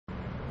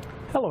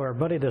Hello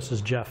everybody, this is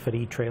Jeff at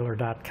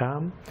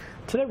Etrailer.com.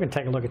 Today we're going to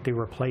take a look at the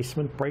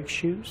replacement brake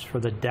shoes for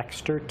the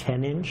Dexter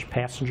 10-inch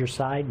passenger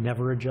side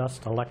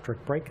NEV-R-Adjust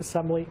electric brake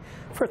assembly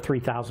for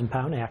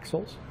 3,000-pound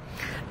axles.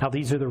 Now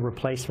these are the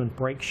replacement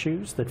brake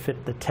shoes that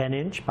fit the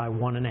 10-inch by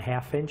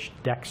 1.5-inch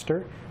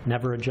Dexter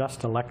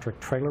NEV-R-Adjust electric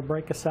trailer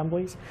brake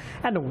assemblies.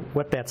 And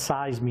what that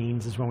size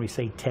means is when we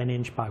say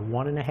 10-inch by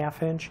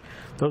 1.5-inch,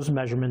 those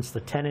measurements,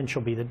 the 10-inch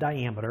will be the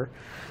diameter.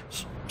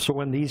 So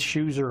when these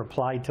shoes are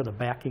applied to the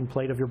backing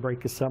plate of your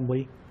brake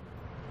assembly,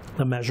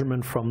 the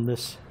measurement from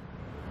this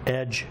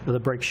edge of the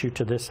brake shoe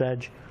to this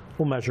edge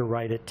will measure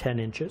right at 10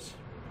 inches.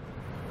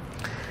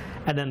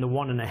 And then the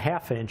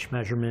 1.5-inch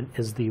measurement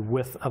is the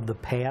width of the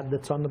pad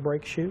that's on the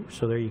brake shoe.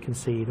 So there you can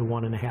see the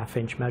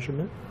 1.5-inch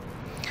measurement.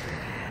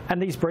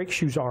 And these brake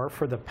shoes are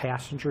for the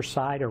passenger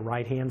side or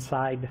right-hand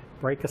side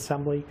brake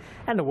assembly.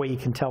 And the way you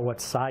can tell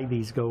what side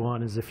these go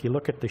on is if you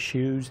look at the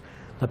shoes,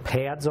 the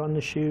pads on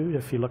the shoe,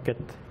 if you look at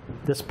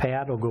this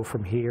pad, will go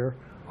from here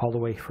all the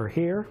way for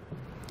here.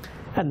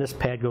 And this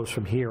pad goes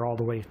from here all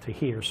the way to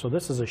here. So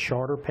this is a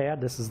shorter pad,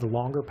 this is the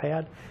longer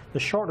pad. The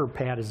shorter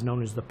pad is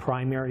known as the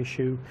primary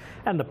shoe,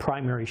 and the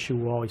primary shoe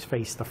will always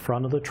face the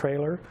front of the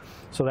trailer.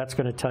 So that's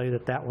going to tell you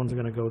that that one's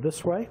going to go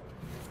this way,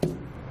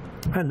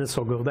 and this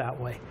will go that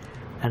way.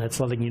 And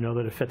it's letting you know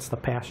that it fits the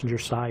passenger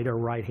side or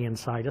right-hand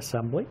side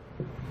assembly.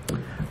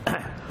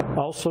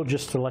 Also,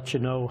 just to let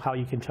you know how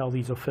you can tell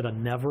these will fit a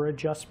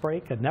NEV-R-Adjust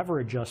brake. A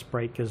NEV-R-Adjust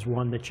brake is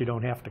one that you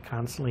don't have to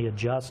constantly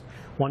adjust.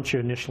 Once you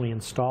initially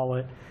install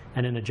it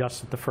and then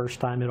adjust it the first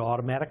time, it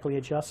automatically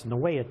adjusts. And the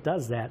way it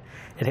does that,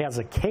 it has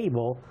a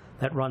cable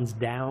that runs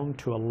down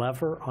to a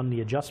lever on the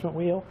adjustment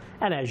wheel.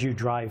 And as you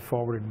drive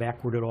forward and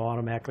backward, it'll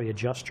automatically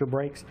adjust your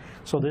brakes.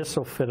 So this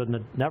will fit a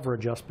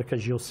NEV-R-Adjust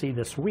because you'll see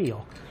this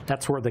wheel.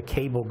 That's where the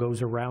cable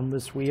goes around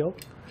this wheel.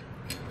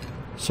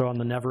 So on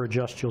the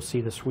NEV-R-Adjust, you'll see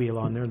this wheel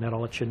on there, and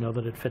that'll let you know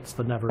that it fits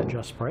the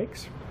NEV-R-Adjust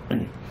brakes.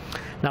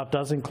 Now it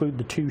does include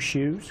the two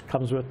shoes.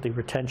 Comes with the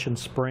retention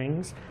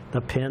springs, the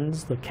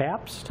pins, the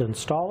caps to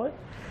install it.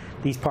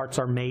 These parts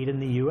are made in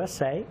the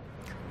USA.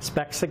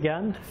 Specs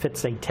again,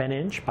 fits a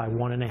 10-inch by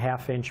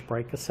 1.5-inch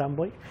brake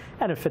assembly,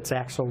 and it fits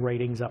axle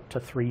ratings up to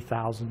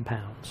 3,000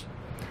 pounds.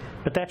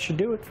 But that should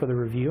do it for the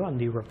review on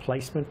the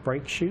replacement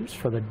brake shoes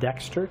for the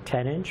Dexter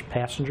 10-inch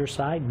passenger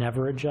side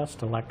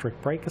NEV-R-Adjust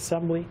electric brake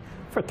assembly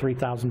for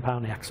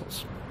 3,000-pound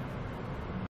axles.